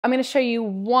I'm gonna show you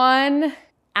one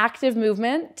active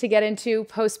movement to get into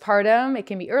postpartum. It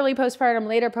can be early postpartum,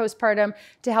 later postpartum,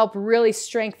 to help really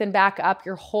strengthen back up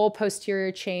your whole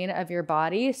posterior chain of your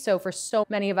body. So for so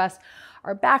many of us,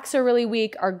 our backs are really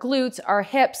weak, our glutes, our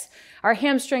hips, our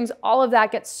hamstrings, all of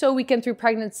that gets so weakened through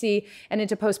pregnancy and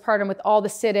into postpartum with all the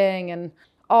sitting and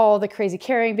all the crazy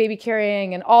carrying, baby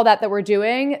carrying, and all that we're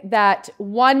doing, that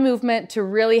one movement to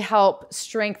really help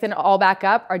strengthen all back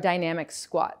up are dynamic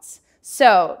squats.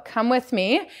 So come with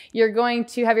me. You're going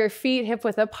to have your feet hip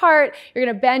width apart. You're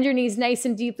going to bend your knees nice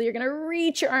and deeply. You're going to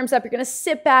reach your arms up. You're going to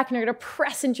sit back and you're going to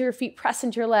press into your feet, press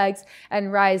into your legs,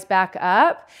 and rise back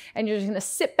up. And you're just going to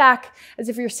sit back as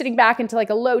if you're sitting back into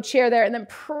like a low chair there, and then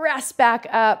press back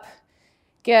up.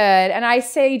 Good. And I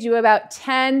say do about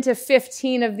 10 to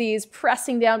 15 of these,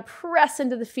 pressing down, press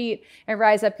into the feet and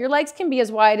rise up. Your legs can be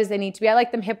as wide as they need to be. I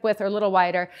like them hip width or a little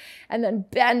wider. And then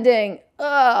bending,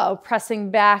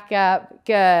 pressing back up.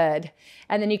 Good.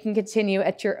 And then you can continue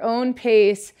at your own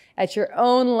pace, at your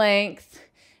own length.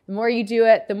 The more you do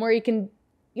it, the more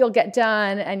you'll get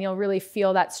done, and you'll really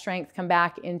feel that strength come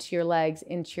back into your legs,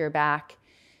 into your back,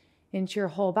 into your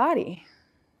whole body.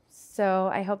 So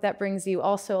I hope that brings you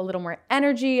also a little more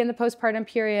energy in the postpartum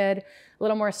period, a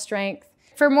little more strength.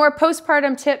 For more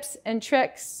postpartum tips and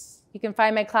tricks, you can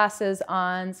find my classes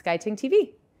on SKY TING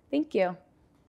TV. Thank you.